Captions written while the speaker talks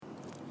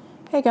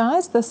Hey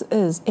guys, this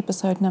is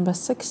episode number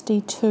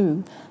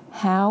 62,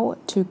 How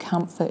to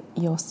Comfort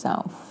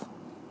Yourself.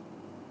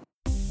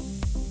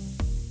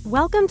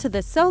 Welcome to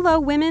the Solo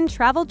Women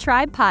Travel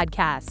Tribe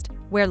podcast,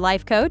 where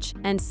life coach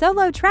and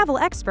solo travel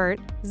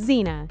expert,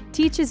 Zena,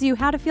 teaches you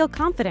how to feel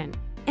confident,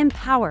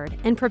 empowered,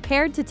 and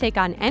prepared to take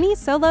on any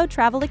solo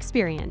travel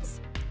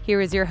experience. Here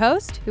is your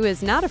host, who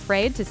is not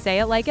afraid to say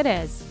it like it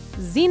is,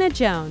 Zena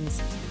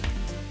Jones.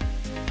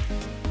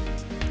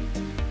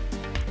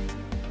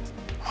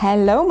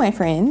 Hello, my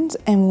friends,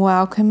 and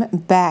welcome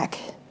back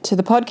to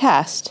the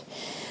podcast.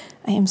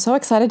 I am so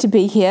excited to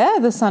be here.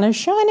 The sun is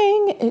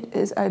shining. It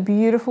is a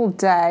beautiful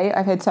day.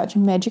 I've had such a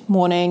magic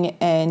morning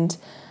and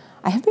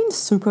I have been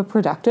super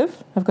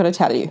productive, I've got to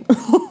tell you.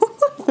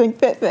 I think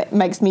that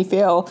makes me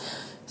feel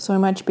so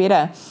much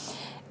better.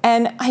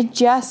 And I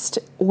just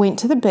went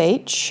to the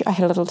beach. I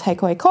had a little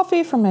takeaway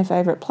coffee from my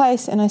favorite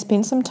place and I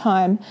spent some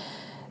time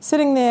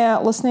sitting there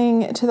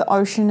listening to the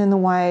ocean and the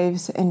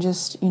waves and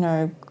just,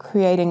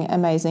 creating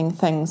amazing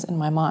things in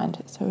my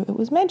mind. So it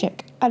was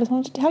magic. I just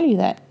wanted to tell you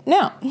that.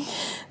 Now,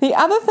 the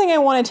other thing I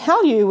want to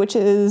tell you, which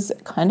is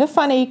kind of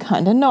funny,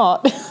 kind of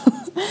not,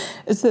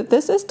 is that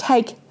this is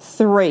take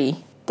 3.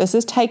 This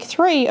is take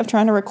 3 of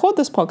trying to record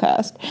this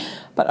podcast,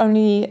 but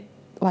only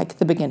like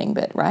the beginning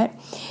bit, right?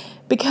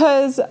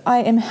 Because I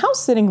am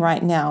house sitting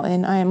right now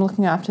and I am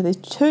looking after these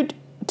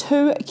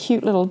two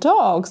cute little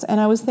dogs, and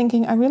I was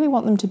thinking I really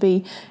want them to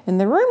be in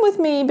the room with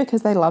me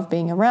because they love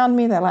being around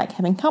me, they like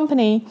having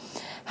company.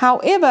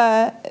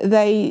 However,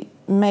 they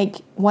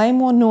make way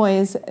more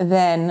noise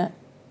than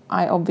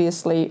I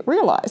obviously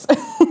realize.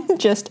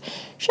 Just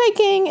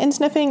shaking and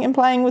sniffing and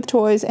playing with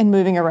toys and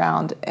moving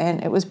around,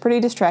 and it was pretty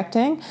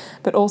distracting,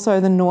 but also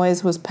the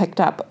noise was picked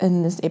up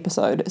in this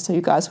episode, so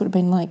you guys would have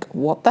been like,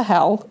 what the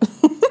hell?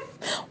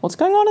 What's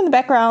going on in the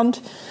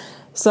background?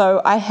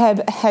 So I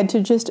have had to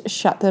just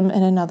shut them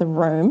in another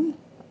room.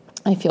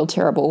 I feel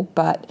terrible,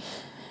 but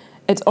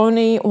it's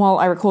only while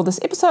I record this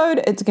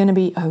episode, it's going to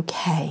be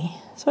okay.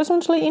 So I just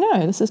wanted to let you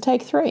know, this is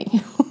take 3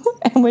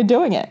 and we're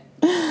doing it.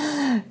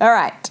 All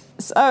right.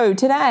 So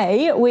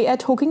today we are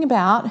talking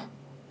about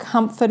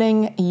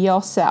comforting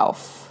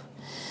yourself.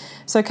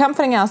 So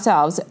comforting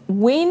ourselves,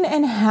 when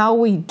and how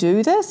we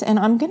do this, and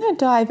I'm going to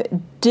dive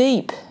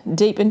deep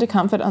into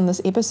comfort on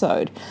this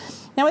episode.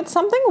 Now, it's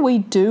something we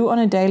do on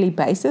a daily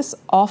basis,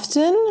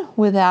 often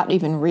without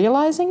even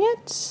realizing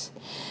it.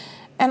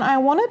 And I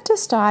wanted to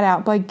start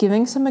out by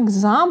giving some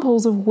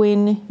examples of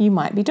when you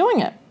might be doing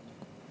it.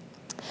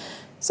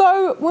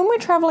 So, when we're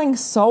traveling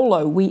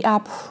solo, we are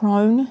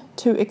prone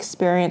to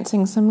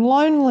experiencing some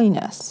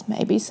loneliness,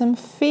 maybe some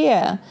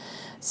fear,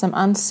 some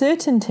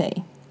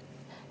uncertainty.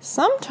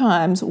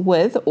 Sometimes,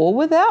 with or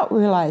without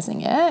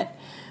realizing it,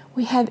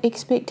 we have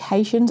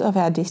expectations of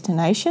our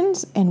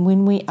destinations, and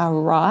when we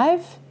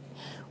arrive,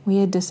 we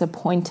are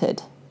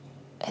disappointed.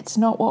 It's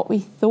not what we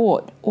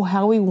thought or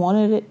how we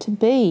wanted it to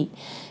be.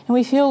 And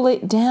we feel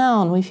let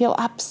down, we feel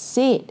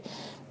upset,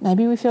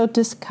 maybe we feel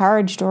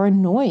discouraged or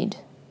annoyed.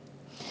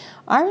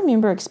 I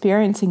remember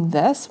experiencing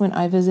this when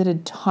I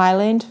visited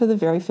Thailand for the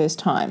very first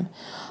time.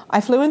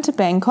 I flew into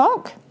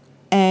Bangkok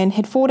and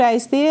had 4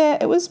 days there.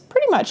 It was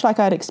pretty much like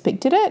I'd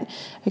expected it.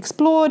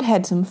 Explored,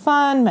 had some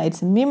fun, made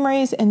some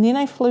memories, and then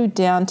I flew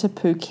down to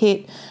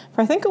Phuket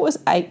for I think it was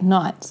 8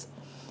 nights.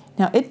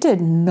 Now, it did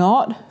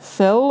not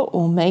fill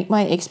or meet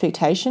my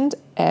expectations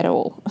at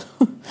all.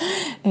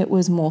 It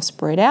was more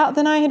spread out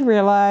than I had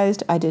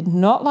realized. I did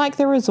not like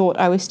the resort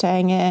I was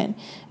staying at.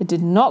 It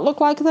did not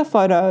look like the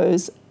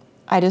photos.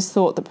 I just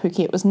thought that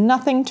Phuket was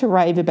nothing to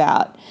rave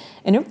about.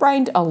 And it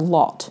rained a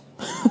lot.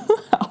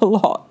 A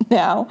lot.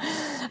 Now,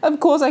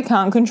 of course, I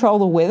can't control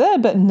the weather,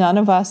 but none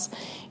of us,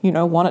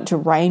 want it to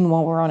rain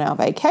while we're on our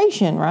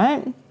vacation,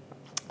 right?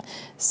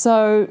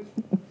 So,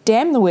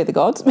 damn the weather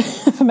gods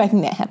for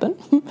making that happen.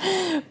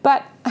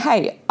 But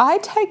hey, I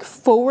take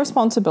full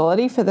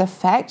responsibility for the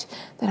fact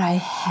that I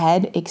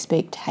had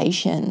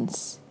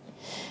expectations.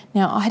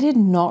 Now, I did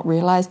not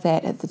realize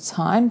that at the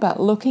time, but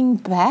looking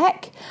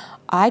back,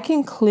 I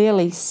can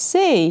clearly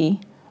see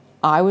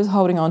I was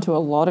holding on to a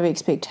lot of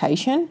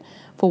expectation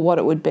for what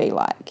it would be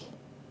like.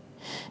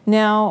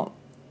 Now,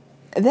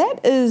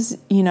 that is,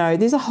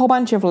 there's a whole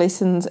bunch of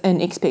lessons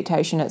in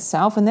expectation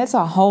itself, and that's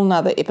a whole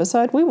nother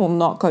episode. We will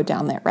not go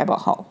down that rabbit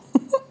hole.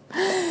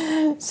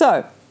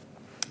 So,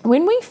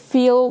 when we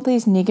feel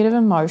these negative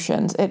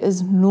emotions, it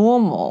is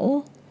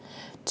normal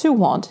to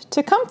want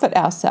to comfort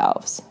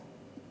ourselves.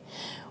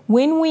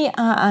 When we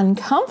are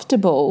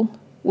uncomfortable,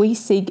 we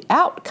seek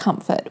out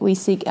comfort, we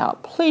seek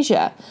out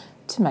pleasure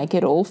to make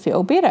it all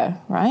feel better,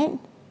 right?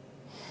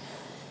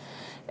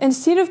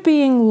 Instead of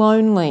being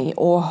lonely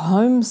or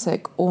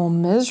homesick or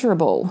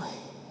miserable,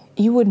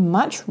 you would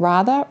much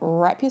rather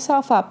wrap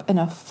yourself up in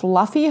a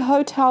fluffy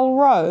hotel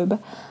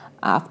robe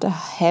after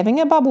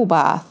having a bubble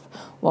bath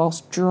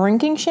whilst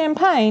drinking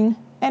champagne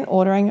and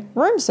ordering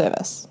room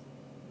service.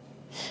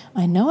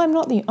 I know I'm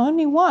not the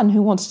only one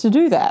who wants to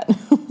do that.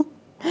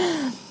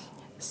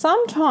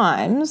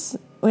 Sometimes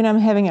when I'm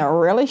having a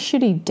really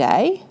shitty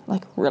day, I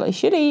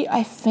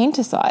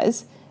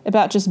fantasize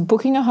about just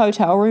booking a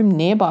hotel room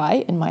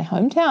nearby in my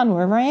hometown,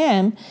 wherever I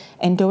am,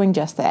 and doing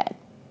just that,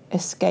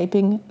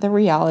 escaping the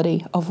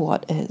reality of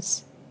what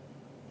is.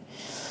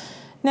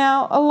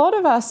 Now, a lot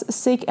of us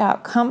seek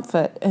out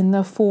comfort in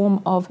the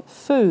form of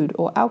food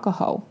or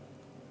alcohol.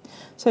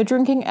 So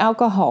drinking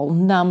alcohol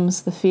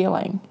numbs the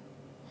feeling.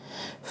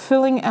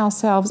 Filling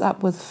ourselves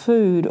up with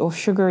food or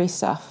sugary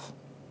stuff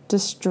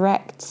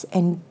distracts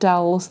and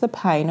dulls the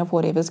pain of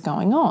whatever's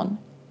going on.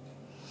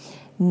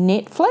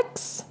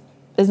 Netflix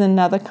is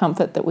another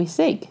comfort that we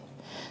seek.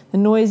 The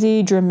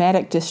noisy,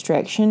 dramatic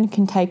distraction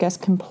can take us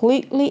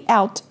completely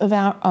out of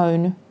our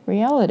own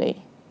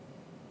reality.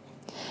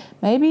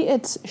 Maybe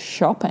it's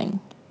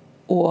shopping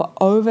or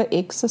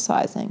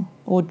over-exercising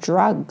or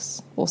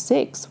drugs or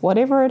sex,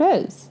 whatever it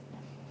is.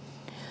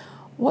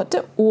 What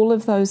do all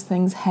of those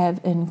things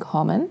have in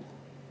common?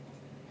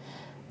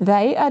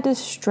 They are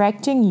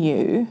distracting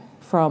you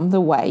from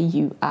the way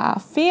you are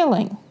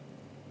feeling.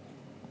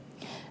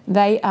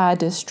 They are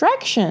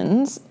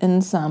distractions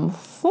in some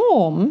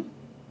form,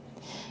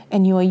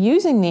 and you are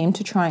using them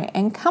to try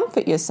and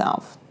comfort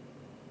yourself.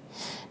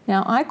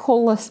 Now, I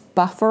call this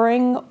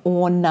buffering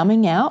or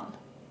numbing out.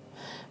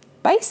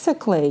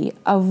 Basically,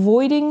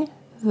 avoiding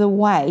the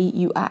way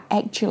you are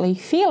actually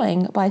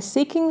feeling by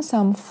seeking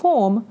some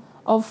form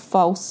of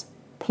false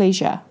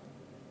pleasure.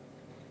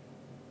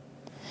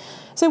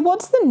 So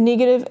what's the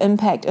negative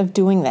impact of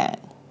doing that?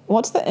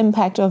 What's the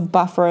impact of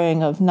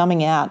buffering, of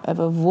numbing out, of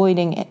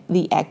avoiding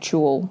the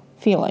actual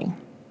feeling?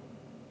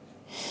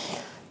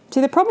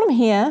 See, the problem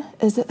here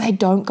is that they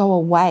don't go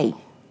away.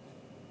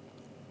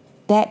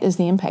 That is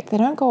the impact. They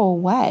don't go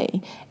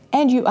away,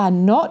 and you are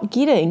not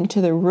getting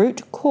to the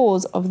root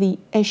cause of the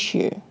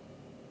issue.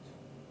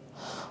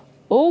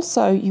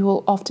 Also, you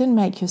will often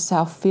make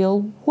yourself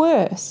feel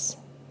worse.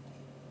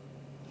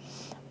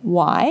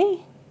 Why?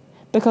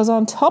 Because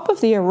on top of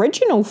the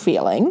original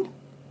feeling,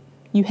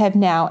 you have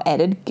now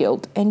added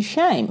guilt and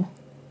shame.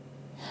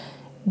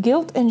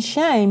 Guilt and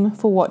shame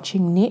for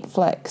watching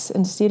Netflix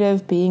instead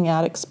of being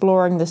out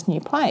exploring this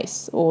new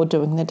place or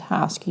doing the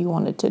task you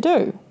wanted to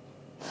do.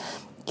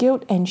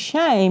 Guilt and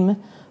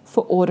shame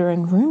for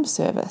ordering room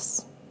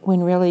service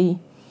when really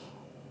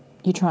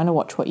you're trying to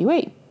watch what you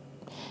eat.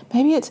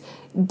 Maybe it's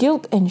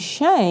guilt and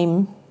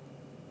shame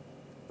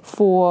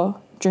for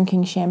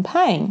drinking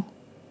champagne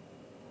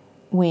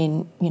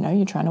when,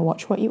 you're trying to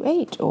watch what you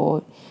eat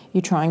or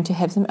you're trying to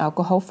have some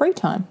alcohol-free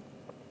time.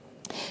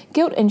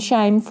 Guilt and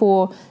shame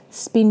for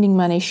spending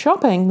money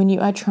shopping when you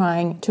are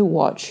trying to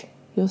watch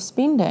your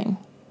spending.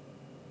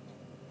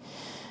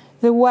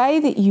 The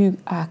way that you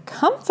are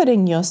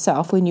comforting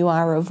yourself when you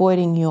are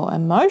avoiding your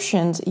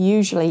emotions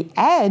usually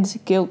adds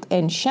guilt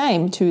and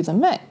shame to the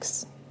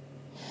mix.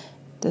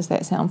 Does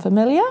that sound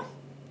familiar?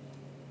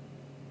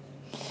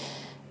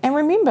 And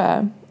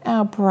remember,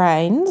 our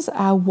brains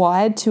are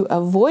wired to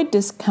avoid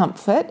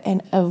discomfort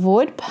and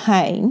avoid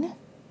pain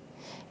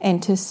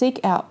and to seek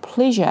out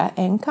pleasure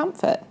and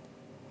comfort.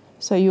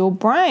 So your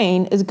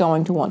brain is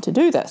going to want to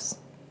do this.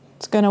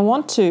 It's going to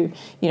want to,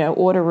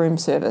 order room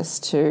service,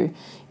 to,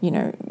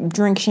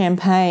 drink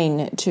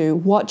champagne, to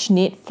watch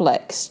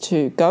Netflix,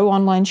 to go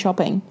online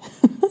shopping,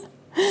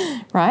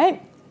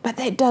 right? But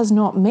that does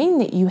not mean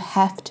that you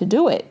have to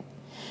do it.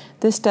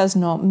 This does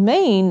not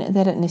mean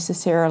that it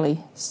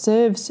necessarily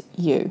serves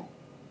you.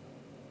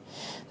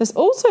 This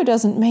also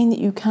doesn't mean that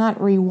you can't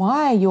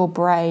rewire your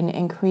brain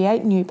and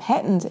create new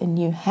patterns and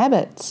new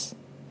habits,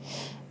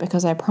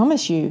 because I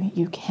promise you,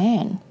 you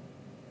can.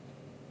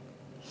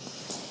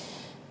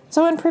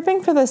 So in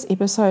prepping for this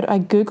episode, I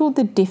Googled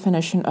the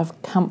definition of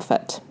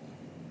comfort.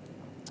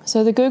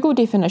 So the Google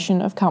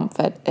definition of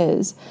comfort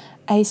is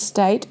a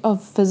state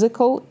of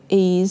physical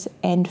ease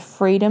and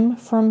freedom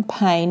from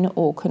pain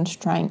or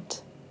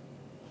constraint.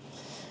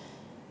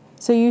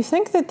 So you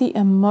think that the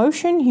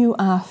emotion you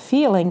are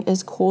feeling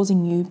is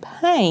causing you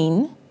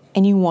pain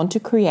and you want to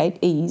create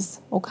ease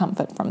or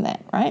comfort from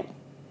that, right?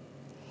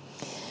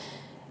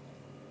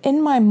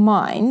 In my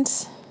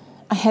mind,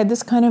 I had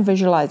this kind of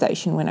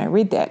visualization when I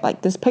read that.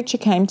 Like this picture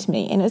came to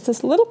me and it's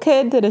this little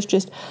kid that has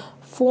just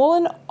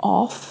fallen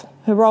off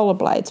her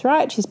rollerblades,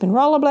 right? She's been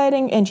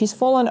rollerblading and she's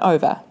fallen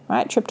over,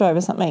 right? Tripped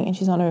over something and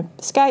she's on her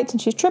skates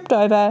and she's tripped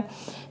over.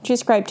 She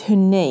scraped her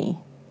knee.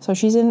 So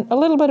she's in a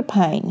little bit of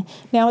pain.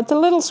 Now it's a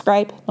little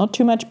scrape, not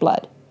too much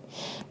blood.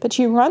 But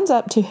she runs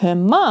up to her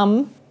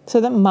mum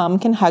so that mum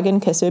can hug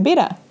and kiss her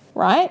better,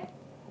 right?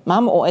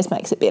 Mum always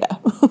makes it better.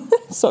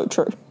 So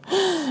true,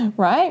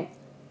 right?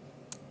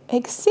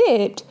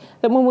 Except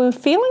that when we're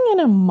feeling an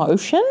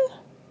emotion,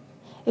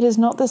 it is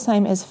not the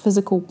same as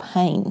physical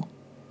pain.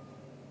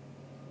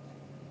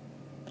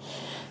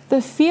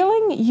 The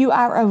feeling you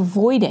are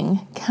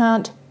avoiding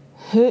can't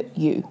hurt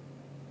you.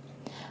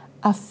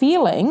 A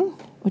feeling,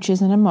 which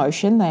is an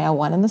emotion, they are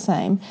one and the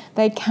same,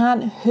 they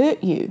can't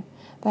hurt you.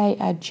 They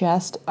are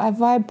just a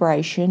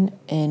vibration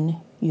in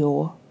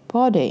your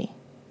body.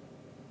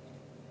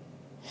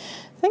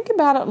 Think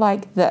about it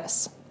like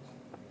this.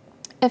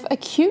 If a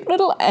cute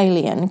little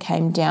alien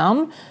came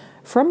down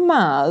from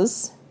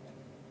Mars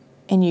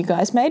and you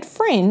guys made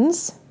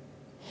friends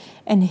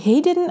and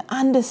he didn't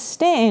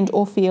understand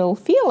or feel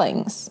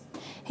feelings,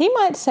 he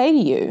might say to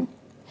you,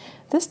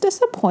 "This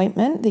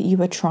disappointment that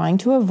you are trying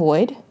to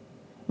avoid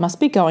must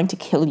be going to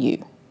kill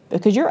you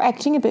because you're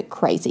acting a bit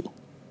crazy.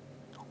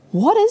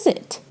 What is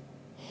it?"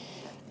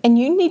 And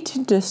you need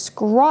to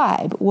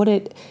describe what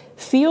it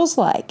feels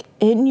like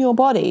in your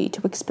body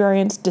to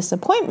experience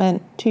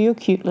disappointment to your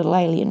cute little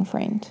alien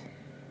friend.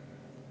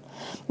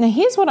 Now,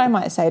 here's what I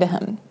might say to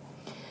him.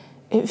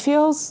 "It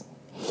feels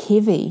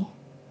heavy.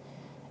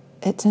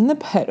 It's in the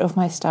pit of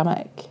my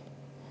stomach.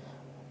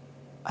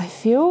 I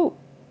feel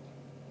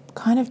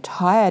kind of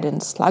tired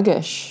and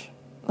sluggish,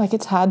 like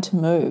it's hard to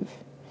move.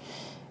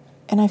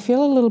 And I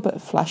feel a little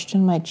bit flushed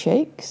in my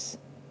cheeks,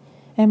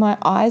 and my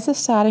eyes are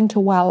starting to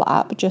well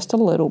up just a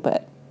little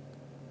bit."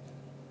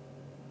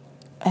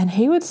 And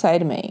he would say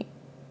to me,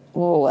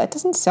 "Well, that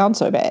doesn't sound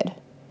so bad.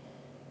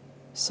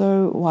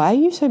 So why are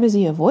you so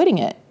busy avoiding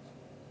it?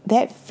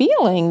 That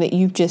feeling that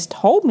you've just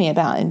told me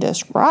about and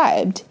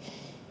described,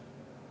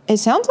 it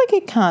sounds like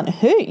it can't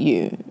hurt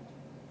you,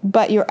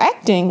 but you're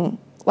acting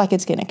like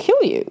it's going to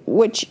kill you,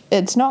 which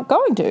it's not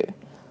going to.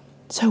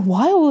 So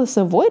why all this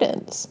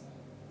avoidance?"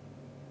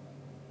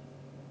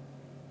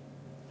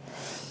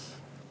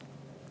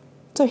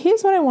 So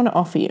here's what I want to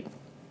offer you.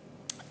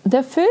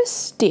 The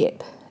first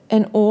step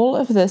in all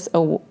of this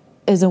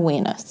is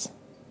awareness,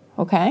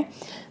 okay?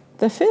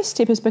 The first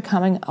step is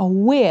becoming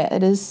aware.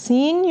 It is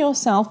seeing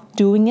yourself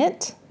doing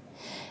it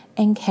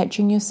and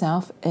catching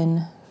yourself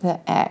in the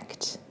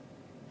act.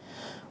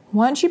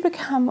 Once you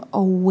become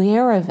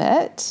aware of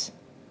it,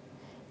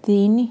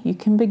 then you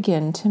can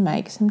begin to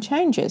make some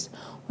changes.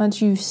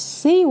 Once you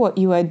see what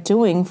you are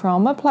doing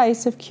from a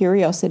place of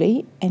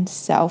curiosity and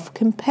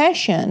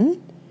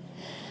self-compassion,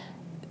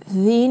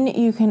 then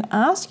you can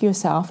ask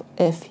yourself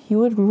if you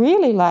would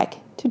really like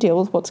to deal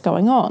with what's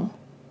going on.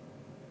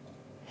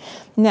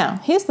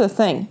 Now, here's the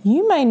thing.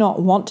 You may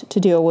not want to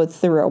deal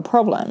with the real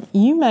problem.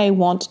 You may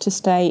want to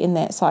stay in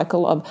that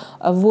cycle of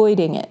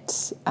avoiding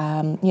it,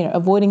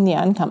 avoiding the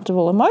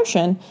uncomfortable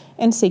emotion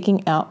and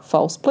seeking out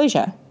false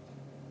pleasure.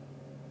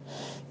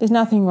 There's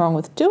nothing wrong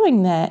with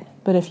doing that,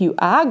 but if you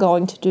are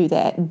going to do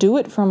that, do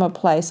it from a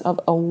place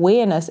of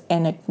awareness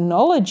and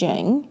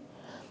acknowledging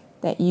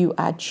that you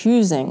are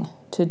choosing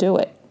to do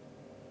it.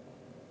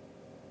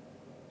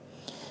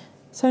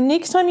 So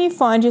next time you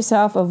find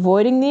yourself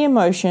avoiding the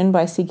emotion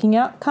by seeking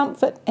out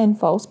comfort and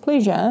false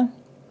pleasure,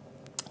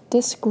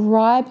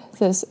 describe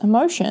this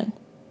emotion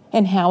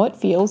and how it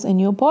feels in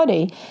your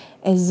body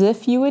as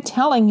if you were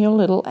telling your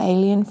little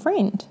alien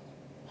friend.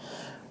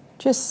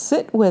 Just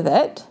sit with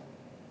it,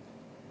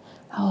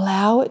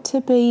 allow it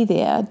to be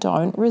there,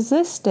 don't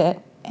resist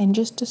it, and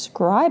just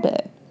describe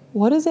it.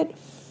 What does it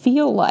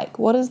feel like?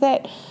 What is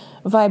that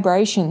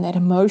vibration, that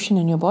emotion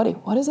in your body?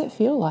 What does it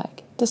feel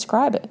like?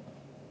 Describe it.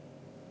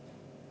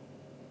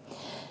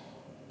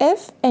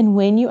 If and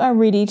when you are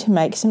ready to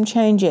make some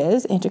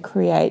changes and to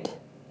create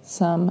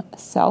some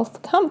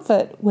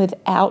self-comfort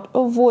without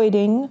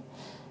avoiding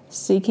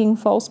seeking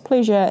false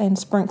pleasure and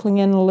sprinkling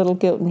in a little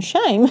guilt and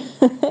shame,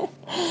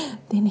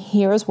 then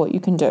here is what you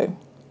can do.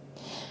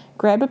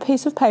 Grab a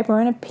piece of paper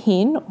and a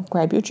pen, or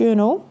grab your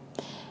journal,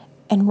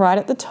 and write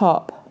at the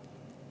top,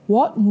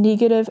 what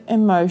negative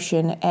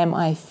emotion am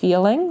I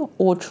feeling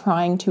or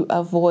trying to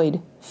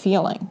avoid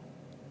feeling?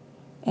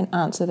 And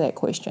answer that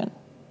question.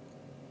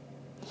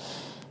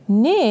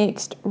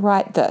 Next,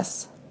 write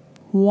this.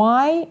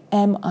 Why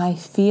am I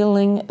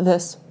feeling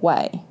this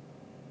way?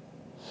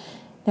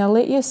 Now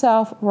let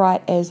yourself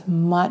write as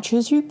much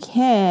as you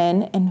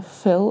can and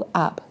fill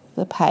up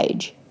the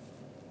page.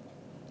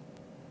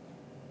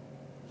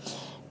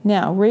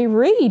 Now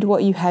reread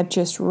what you have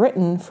just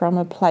written from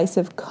a place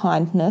of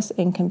kindness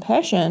and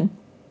compassion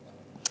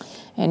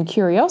and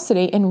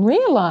curiosity, and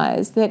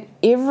realize that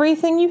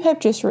everything you have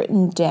just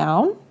written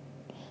down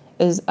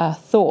is a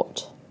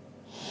thought.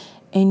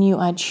 And you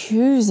are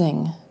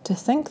choosing to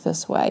think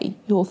this way.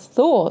 Your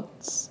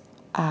thoughts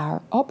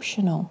are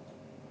optional.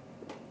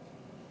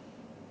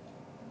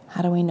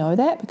 How do we know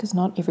that? Because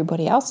not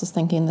everybody else is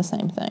thinking the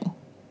same thing.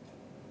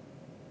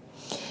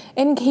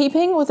 In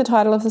keeping with the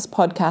title of this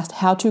podcast,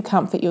 How to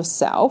Comfort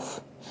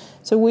Yourself,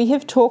 so we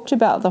have talked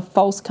about the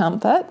false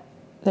comfort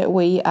that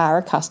we are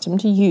accustomed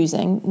to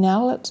using.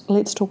 Now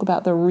let's talk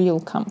about the real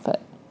comfort.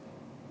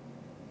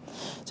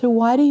 So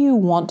why do you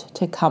want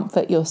to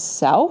comfort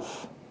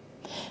yourself?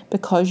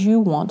 Because you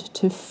want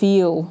to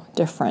feel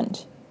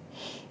different.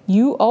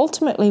 You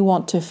ultimately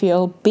want to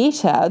feel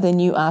better than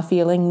you are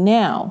feeling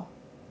now.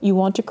 You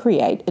want to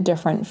create a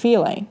different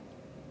feeling.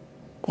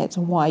 That's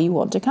why you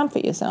want to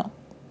comfort yourself.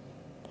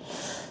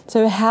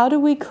 So how do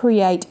we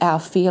create our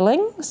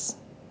feelings?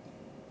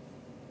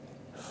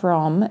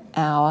 From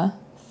our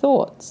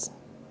thoughts.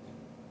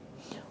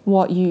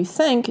 What you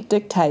think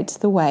dictates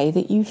the way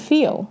that you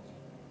feel.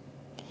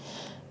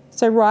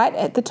 So right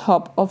at the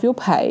top of your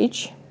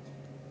page,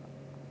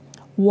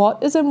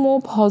 what is a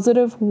more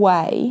positive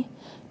way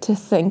to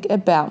think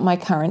about my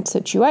current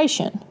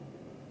situation?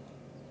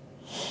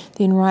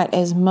 Then write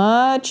as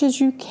much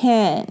as you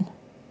can.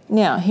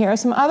 Now, here are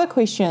some other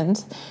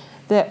questions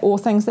or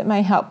things that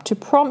may help to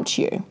prompt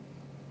you.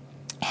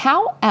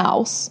 How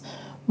else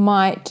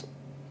might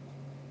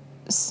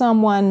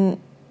someone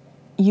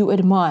you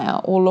admire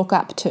or look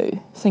up to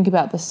think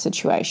about this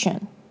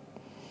situation?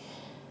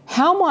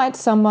 How might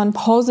someone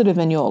positive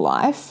in your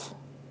life,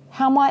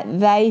 how might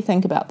they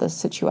think about this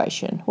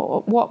situation?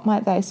 What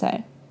might they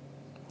say?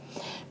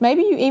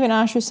 Maybe you even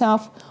ask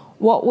yourself,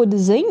 what would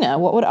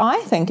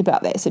I think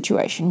about that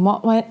situation?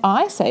 What might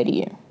I say to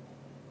you?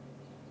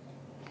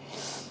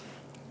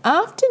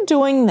 After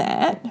doing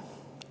that,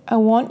 I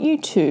want you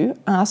to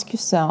ask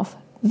yourself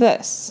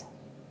this: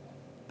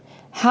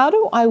 how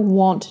do I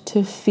want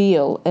to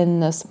feel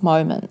in this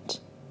moment?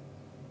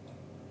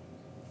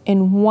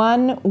 In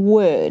one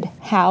word,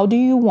 how do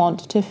you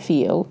want to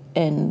feel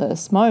in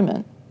this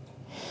moment?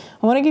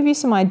 I want to give you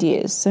some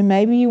ideas. So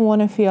maybe you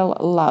want to feel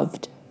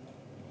loved.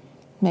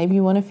 Maybe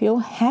you want to feel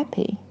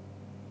happy.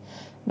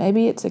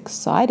 Maybe it's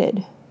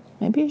excited.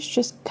 Maybe it's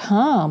just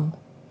calm,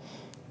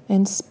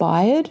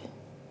 inspired.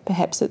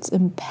 Perhaps it's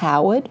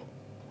empowered.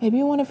 Maybe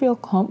you want to feel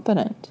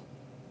confident.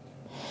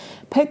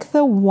 Pick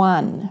the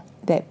one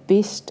that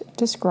best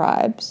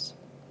describes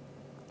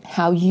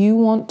how you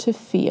want to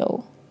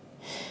feel.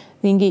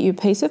 Then get your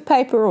piece of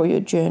paper or your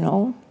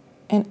journal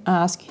and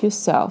ask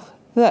yourself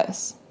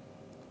this: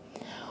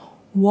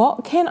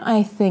 what can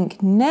I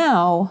think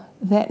now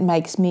that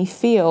makes me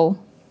feel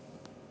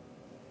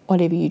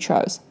whatever you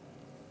chose?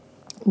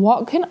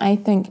 What can I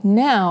think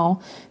now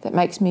that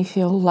makes me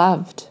feel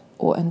loved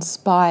or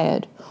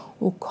inspired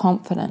or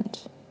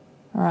confident?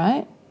 All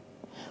right?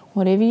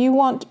 Whatever you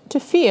want to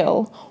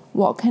feel,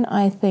 what can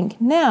I think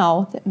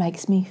now that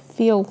makes me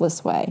feel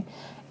this way?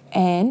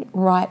 And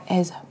write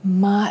as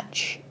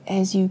much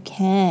as you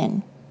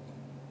can.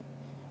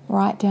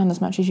 Write down as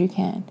much as you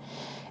can.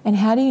 And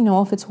how do you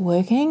know if it's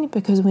working?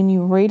 Because when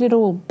you read it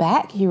all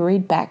back, you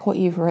read back what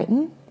you've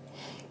written,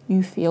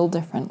 you feel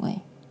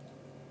differently.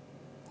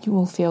 You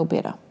will feel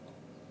better.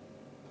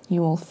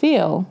 You will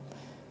feel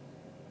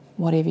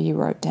whatever you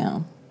wrote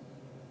down.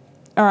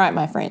 All right,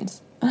 my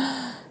friends.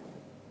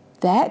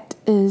 That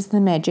is the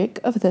magic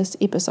of this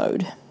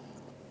episode.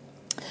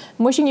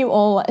 I'm wishing you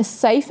all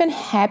safe and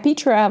happy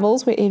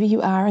travels wherever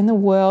you are in the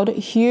world.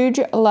 Huge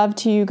love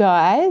to you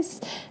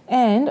guys.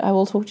 And I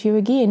will talk to you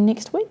again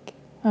next week.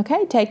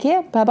 Okay, take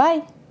care.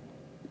 Bye-bye.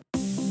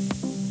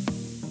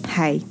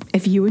 Hey,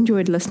 if you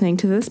enjoyed listening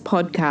to this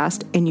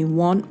podcast and you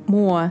want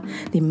more,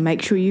 then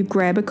make sure you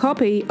grab a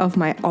copy of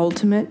my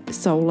Ultimate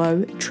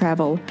Solo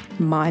Travel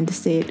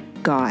Mindset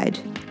Guide.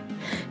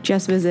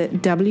 Just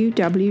visit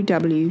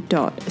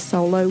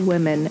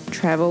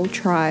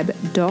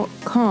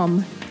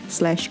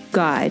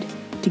www.solowomentraveltribe.com/guide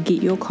to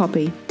get your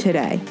copy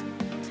today.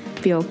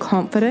 Feel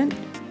confident,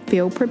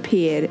 feel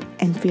prepared,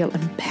 and feel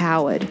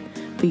empowered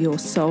for your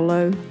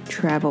solo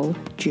travel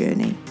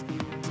journey.